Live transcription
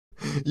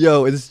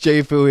Yo, it's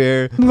J-Fu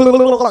here.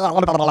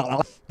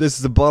 This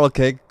is a bottle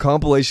kick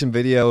compilation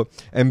video,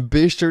 and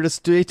be sure to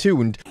stay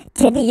tuned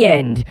to the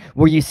end,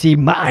 where you see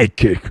my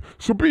kick.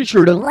 So be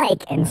sure to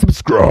like and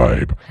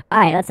subscribe.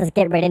 Alright, let's just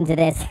get right into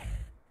this.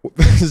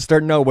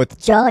 Starting out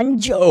with John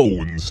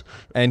Jones.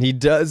 And he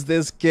does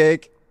this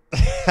kick.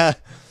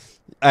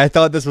 I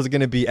thought this was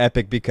going to be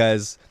epic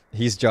because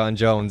he's John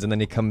Jones, and then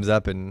he comes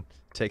up and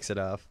takes it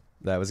off.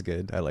 That was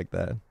good. I like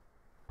that.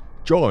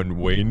 John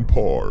Wayne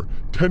Parr,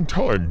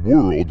 10-time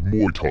world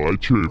Muay Thai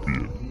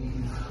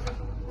champion.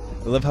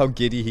 I love how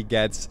giddy he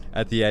gets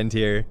at the end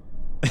here.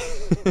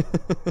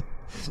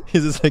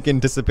 He's just like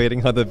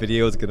anticipating how the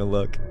video is gonna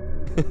look.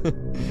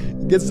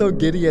 He gets so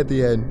giddy at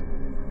the end.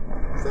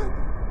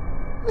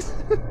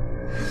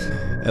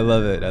 I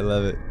love it. I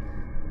love it.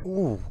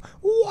 Ooh.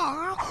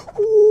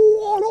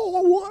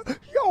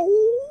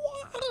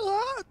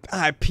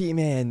 IP,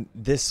 man,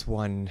 this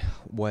one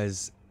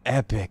was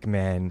epic,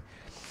 man.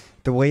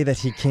 The way that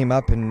he came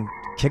up and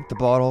kicked the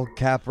bottle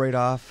cap right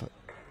off,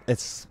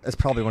 it's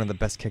probably one of the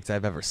best kicks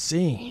I've ever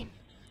seen.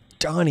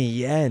 Donnie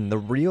Yen, the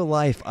real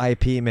life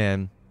IP,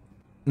 man.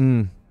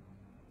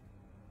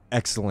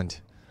 Excellent.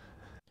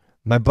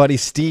 My buddy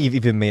Steve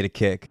even made a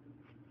kick.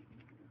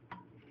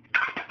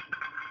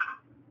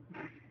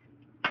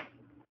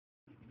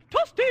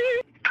 Toasty!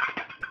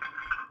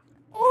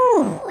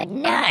 Ooh,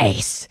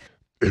 nice.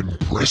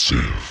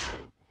 Impressive.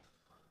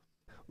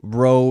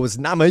 Rose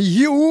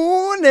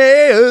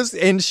Namajunas,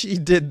 and she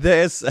did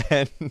this,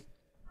 and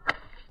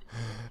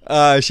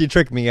she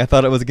tricked me. I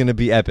thought it was gonna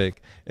be epic.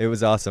 It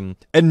was awesome.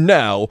 And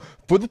now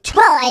for the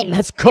time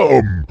has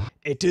come.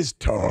 It is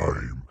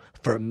time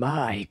for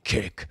my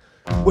kick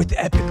with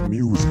epic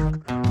music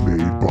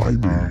made by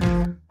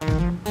me.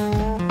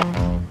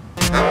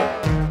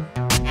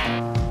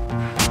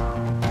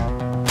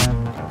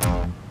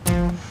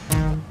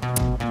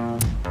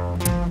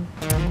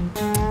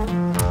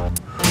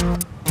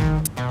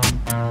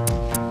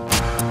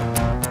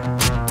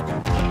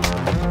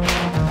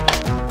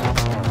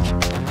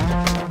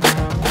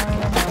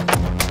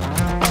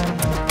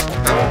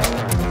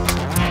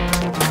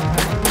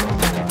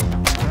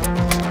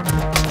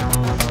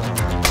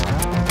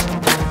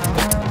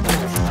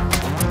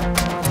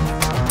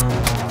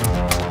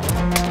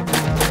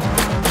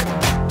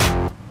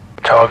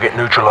 Target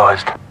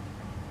neutralized.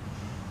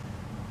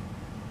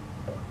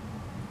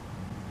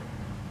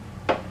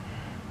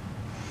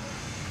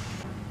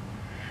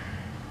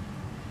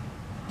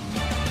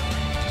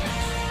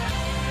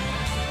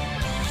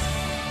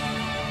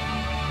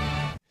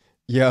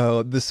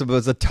 Yo, this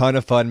was a ton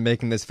of fun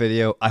making this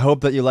video. I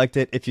hope that you liked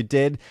it. If you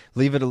did,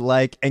 leave it a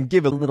like and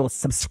give it a little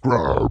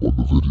subscribe on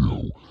the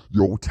video.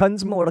 Yo,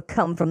 tons more to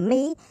come from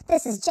me.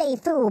 This is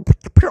J-Fu.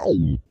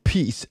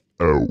 Peace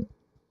out.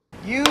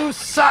 You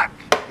suck,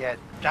 you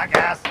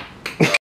jackass.